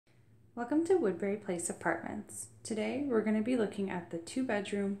Welcome to Woodbury Place Apartments. Today we're going to be looking at the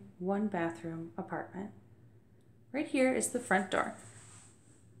 2-bedroom, 1-bathroom apartment. Right here is the front door.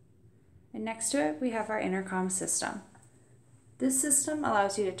 And next to it we have our intercom system. This system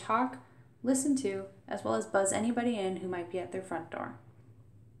allows you to talk, listen to, as well as buzz anybody in who might be at their front door.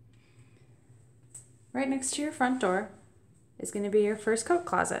 Right next to your front door is going to be your first coat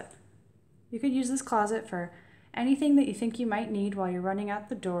closet. You could use this closet for anything that you think you might need while you're running out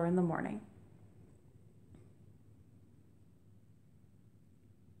the door in the morning.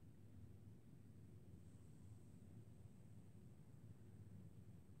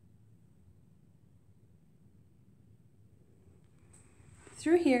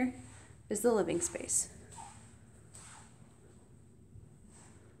 Through here is the living space.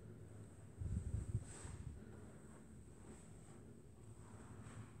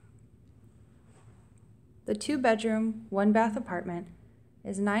 The 2-bedroom, 1-bath apartment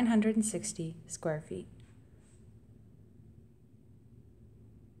is 960 square feet.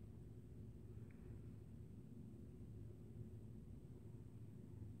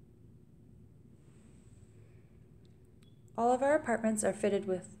 All of our apartments are fitted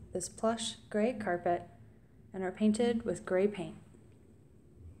with this plush gray carpet and are painted with gray paint.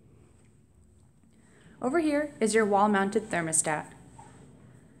 Over here is your wall-mounted thermostat.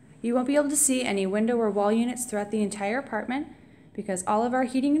 You won't be able to see any window or wall units throughout the entire apartment because all of our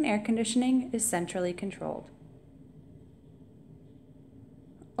heating and air conditioning is centrally controlled.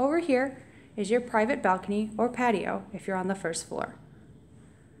 Over here is your private balcony or patio if you're on the first floor.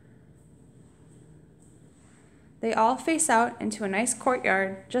 They all face out into a nice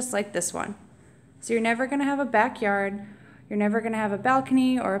courtyard just like this one. So you're never going to have a backyard, you're never going to have a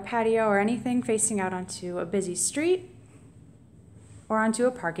balcony or a patio or anything facing out onto a busy street or onto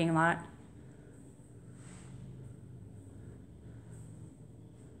a parking lot.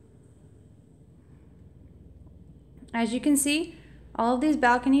 As you can see, all of these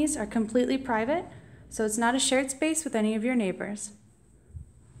balconies are completely private, so it's not a shared space with any of your neighbors.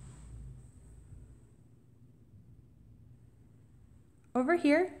 Over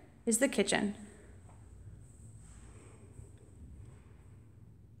here is the kitchen.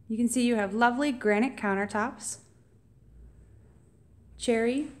 You can see you have lovely granite countertops,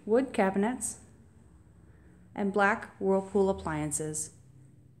 cherry wood cabinets, and black Whirlpool appliances,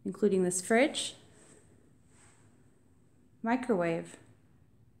 including this fridge, microwave,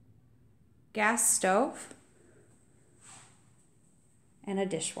 gas stove, and a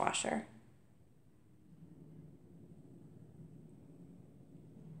dishwasher.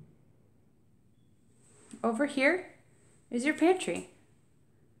 Over here is your pantry.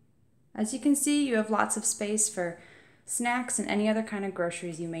 As you can see, you have lots of space for snacks and any other kind of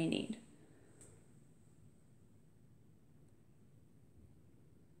groceries you may need.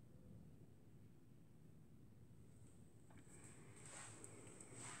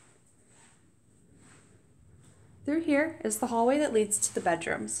 Through here is the hallway that leads to the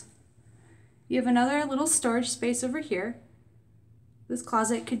bedrooms. You have another little storage space over here. This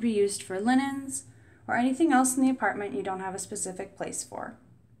closet could be used for linens or anything else in the apartment you don't have a specific place for.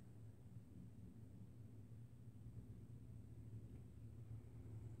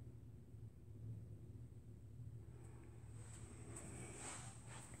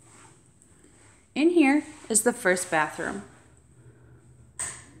 In here is the first bathroom.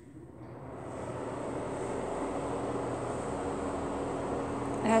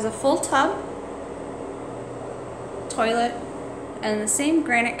 It has a full tub, toilet, and the same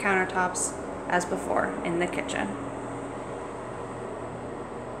granite countertops as before in the kitchen.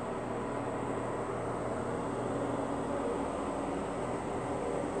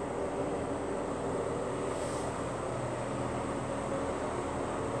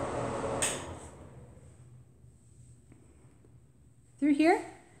 Through here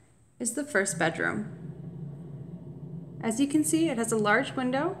is the first bedroom. As you can see, it has a large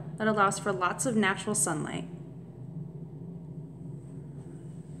window that allows for lots of natural sunlight.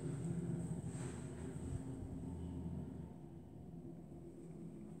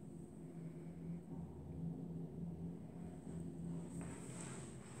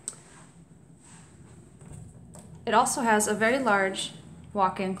 It also has a very large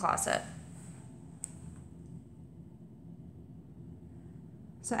walk-in closet.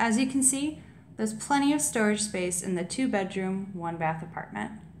 So as you can see, there's plenty of storage space in the 2-bedroom, 1-bath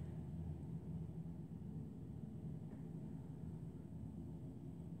apartment.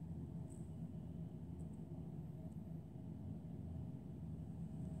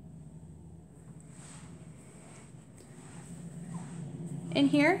 In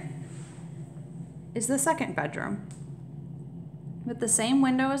here is the second bedroom. with the same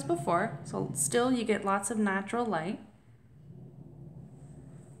window as before, so still you get lots of natural light.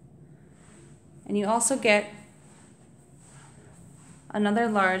 And you also get another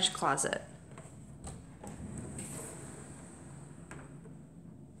large closet.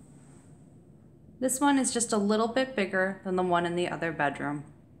 This one is just a little bit bigger than the one in the other bedroom.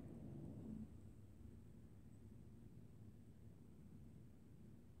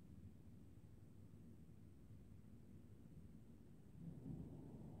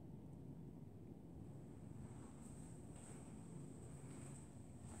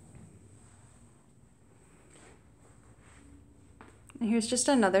 And here's just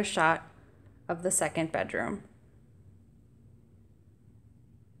another shot of the second bedroom.